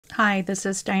Hi, this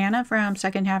is Diana from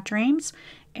Second Half Dreams,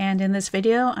 and in this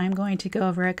video I'm going to go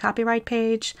over a copyright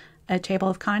page, a table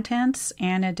of contents,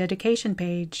 and a dedication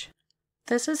page.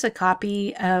 This is a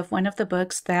copy of one of the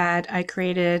books that I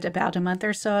created about a month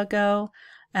or so ago.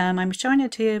 I'm showing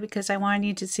it to you because I wanted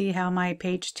you to see how my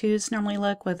page 2s normally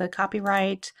look with a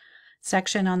copyright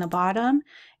section on the bottom,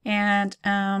 and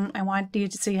I want you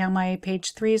to see how my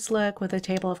page 3s look with a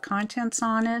table of contents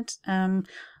on it.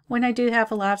 When I do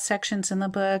have a lot of sections in the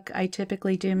book, I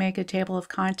typically do make a table of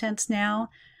contents now.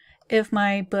 If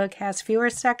my book has fewer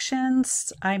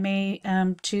sections, I may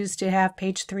choose to have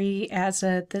page 3 as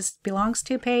a this belongs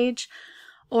to page,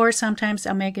 or sometimes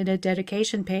I'll make it a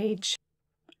dedication page.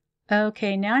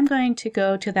 Okay, now I'm going to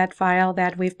go to that file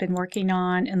that we've been working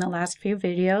on in the last few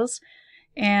videos,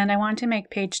 and I want to make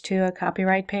page 2 a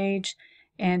copyright page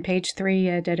and page 3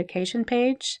 a dedication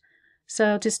page.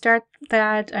 So to start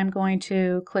that, I'm going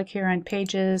to click here on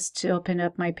Pages to open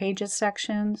up my Pages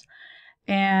sections.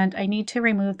 And I need to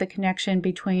remove the connection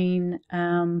between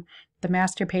the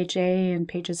master page A and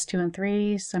pages 2 and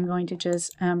 3. So I'm going to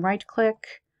just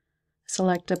right-click,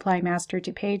 select Apply Master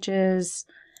to Pages,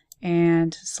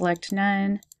 and select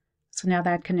None. So now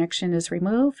that connection is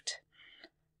removed.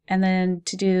 And then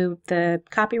to do the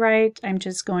copyright, I'm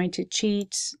just going to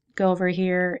cheat, go over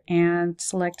here and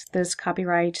select this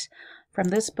copyright from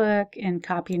this book and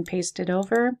copy and paste it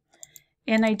over.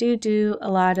 And I do a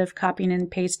lot of copying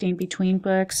and pasting between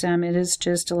books. It is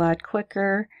just a lot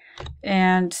quicker,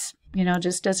 and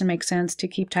just doesn't make sense to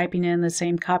keep typing in the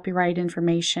same copyright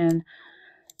information.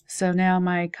 So now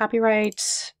my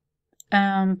copyright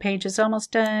page is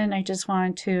almost done. I just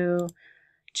want to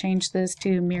change this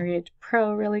to Myriad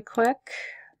Pro really quick,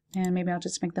 and maybe I'll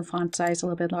just make the font size a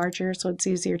little bit larger so it's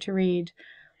easier to read.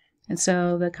 And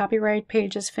so the copyright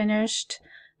page is finished.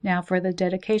 Now for the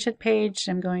dedication page,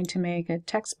 I'm going to make a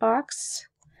text box,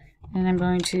 and I'm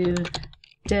going to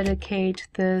dedicate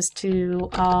this to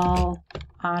all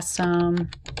awesome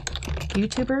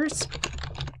YouTubers.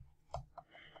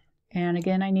 And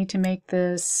again, I need to make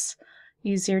this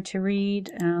easier to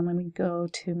read. Let me go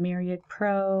to Myriad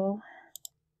Pro.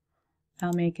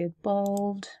 I'll make it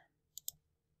bold.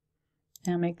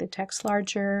 I'll make the text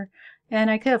larger. And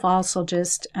I could have also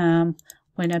just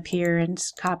went up here and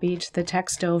copied the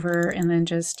text over and then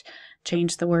just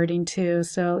changed the wording too.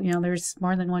 So, there's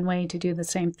more than one way to do the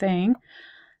same thing.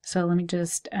 So let me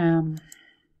just,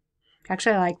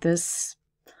 actually I like this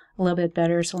a little bit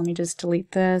better. So let me just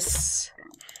delete this.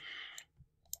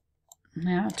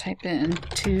 Now type in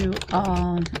to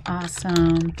all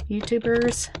awesome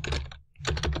YouTubers.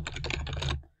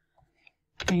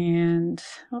 And,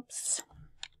 oops.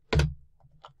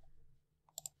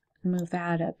 Move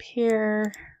that up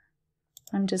here.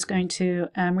 I'm just going to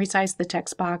resize the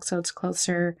text box so it's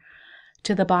closer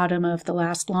to the bottom of the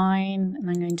last line. And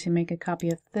I'm going to make a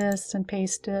copy of this and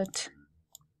paste it.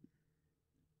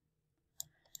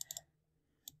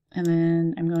 And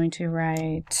then I'm going to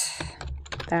write,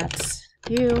 "That's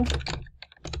you."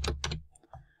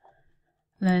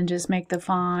 And then just make the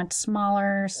font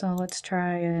smaller. So let's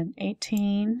try an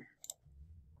 18.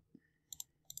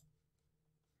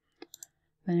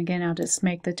 Then again, I'll just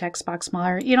make the text box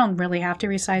smaller. You don't really have to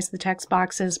resize the text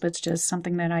boxes, but it's just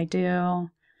something that I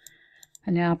do.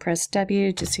 And now press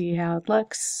W to see how it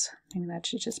looks. Maybe that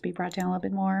should just be brought down a little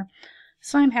bit more.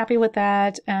 So I'm happy with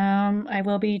that. I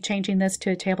will be changing this to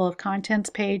a table of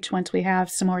contents page once we have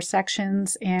some more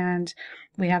sections and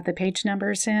we have the page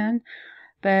numbers in.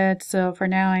 But so for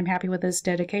now, I'm happy with this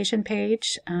dedication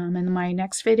page. In my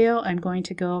next video, I'm going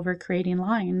to go over creating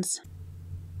lines.